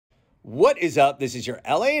What is up? This is your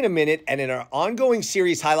LA in a Minute, and in our ongoing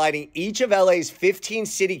series highlighting each of LA's 15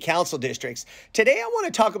 city council districts, today I want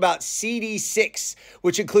to talk about CD6,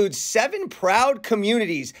 which includes 7 proud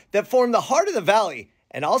communities that form the heart of the valley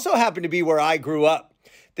and also happen to be where I grew up.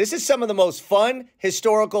 This is some of the most fun,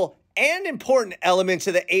 historical, and important elements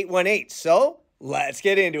of the 818, so let's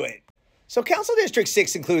get into it. So Council District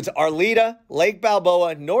 6 includes Arleta, Lake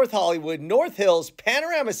Balboa, North Hollywood, North Hills,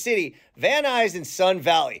 Panorama City, Van Nuys, and Sun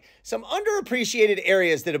Valley. Some underappreciated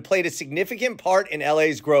areas that have played a significant part in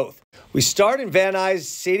LA's growth. We start in Van Nuys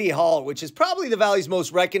City Hall, which is probably the valley's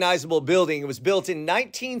most recognizable building. It was built in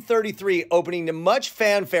 1933, opening to much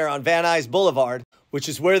fanfare on Van Nuys Boulevard, which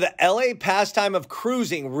is where the LA pastime of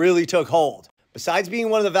cruising really took hold. Besides being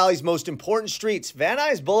one of the valley's most important streets, Van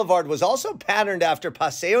Nuys Boulevard was also patterned after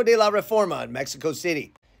Paseo de la Reforma in Mexico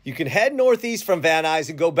City. You can head northeast from Van Nuys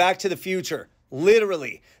and go back to the future.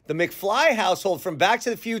 Literally, the McFly household from Back to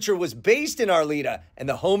the Future was based in Arleta, and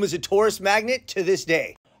the home is a tourist magnet to this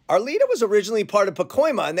day. Arleta was originally part of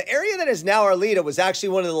Pacoima, and the area that is now Arleta was actually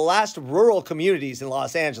one of the last rural communities in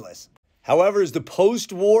Los Angeles. However, as the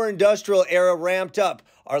post-war industrial era ramped up,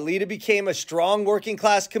 Arleta became a strong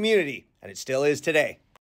working-class community, and it still is today.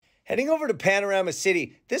 Heading over to Panorama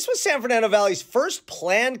City, this was San Fernando Valley's first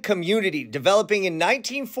planned community, developing in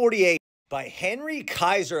 1948 by Henry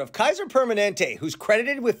Kaiser of Kaiser Permanente, who's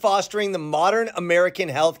credited with fostering the modern American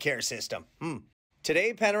healthcare system.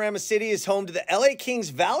 Today, Panorama City is home to the LA Kings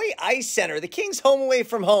Valley Ice Center, the Kings' home away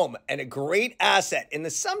from home, and a great asset in the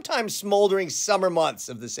sometimes smoldering summer months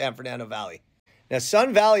of the San Fernando Valley. Now,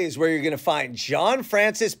 Sun Valley is where you're going to find John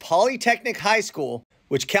Francis Polytechnic High School,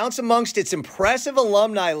 which counts amongst its impressive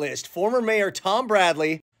alumni list former Mayor Tom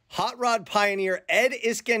Bradley, hot rod pioneer Ed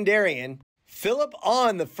Iskandarian, Philip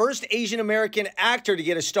Ahn, the first Asian American actor to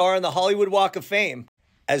get a star on the Hollywood Walk of Fame,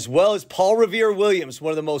 as well as Paul Revere Williams,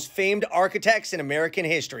 one of the most famed architects in American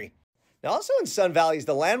history. Now, also in Sun Valley is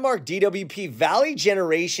the landmark DWP Valley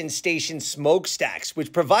Generation Station smokestacks,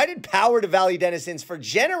 which provided power to Valley denizens for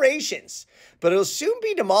generations, but it'll soon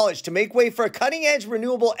be demolished to make way for a cutting-edge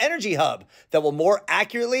renewable energy hub that will more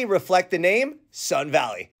accurately reflect the name Sun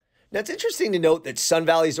Valley. Now, it's interesting to note that Sun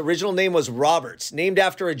Valley's original name was Roberts, named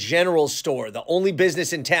after a general store, the only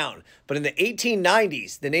business in town. But in the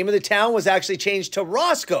 1890s, the name of the town was actually changed to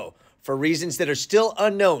Roscoe for reasons that are still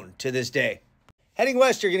unknown to this day. Heading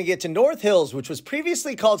west, you're going to get to North Hills, which was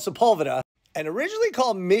previously called Sepulveda and originally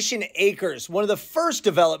called Mission Acres, one of the first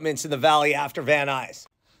developments in the valley after Van Nuys.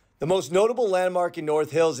 The most notable landmark in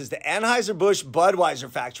North Hills is the Anheuser-Busch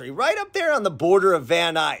Budweiser factory, right up there on the border of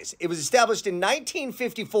Van Nuys. It was established in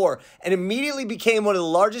 1954 and immediately became one of the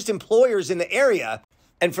largest employers in the area.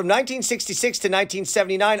 And from 1966 to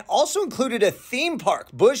 1979 also included a theme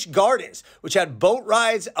park, Busch Gardens, which had boat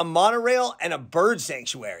rides, a monorail, and a bird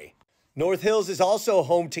sanctuary. North Hills is also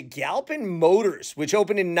home to Galpin Motors, which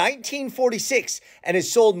opened in 1946 and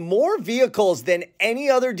has sold more vehicles than any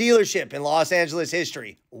other dealership in Los Angeles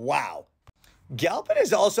history. Wow. Galpin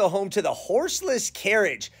is also home to the Horseless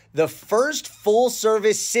Carriage, the first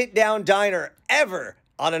full-service sit-down diner ever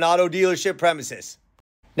on an auto dealership premises.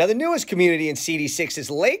 Now, the newest community in CD6 is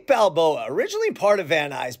Lake Balboa, originally part of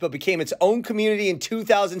Van Nuys, but became its own community in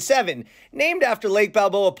 2007, named after Lake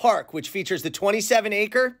Balboa Park, which features the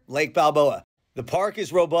 27-acre Lake Balboa. The park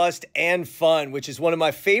is robust and fun, which is one of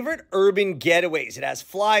my favorite urban getaways. It has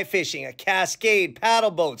fly fishing, a cascade, paddle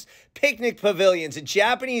boats, picnic pavilions, a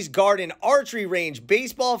Japanese garden, archery range,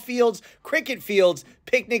 baseball fields, cricket fields,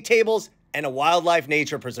 picnic tables, and a wildlife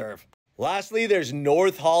nature preserve. Lastly, there's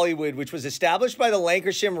North Hollywood, which was established by the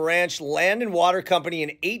Lancashire Ranch Land and Water Company in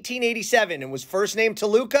 1887 and was first named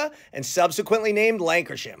Toluca and subsequently named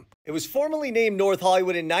Lancashire. It was formerly named North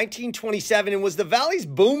Hollywood in 1927 and was the valley's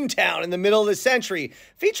boomtown in the middle of the century,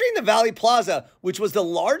 featuring the Valley Plaza, which was the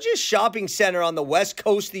largest shopping center on the west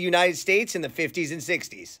coast of the United States in the 50s and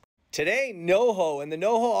 60s. Today, NoHo and the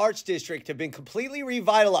NoHo Arts District have been completely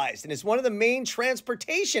revitalized and is one of the main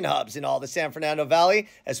transportation hubs in all the San Fernando Valley,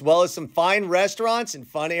 as well as some fine restaurants and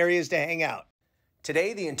fun areas to hang out.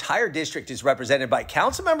 Today, the entire district is represented by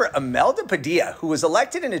Councilmember Imelda Padilla, who was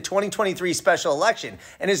elected in a 2023 special election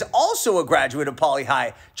and is also a graduate of Poly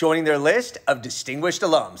High, joining their list of distinguished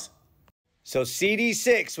alums. So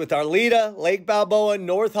CD6 with Arleta, Lake Balboa,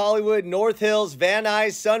 North Hollywood, North Hills, Van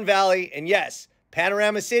Nuys, Sun Valley, and yes,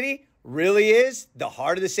 Panorama City really is the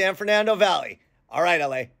heart of the San Fernando Valley. All right,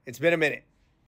 LA, it's been a minute.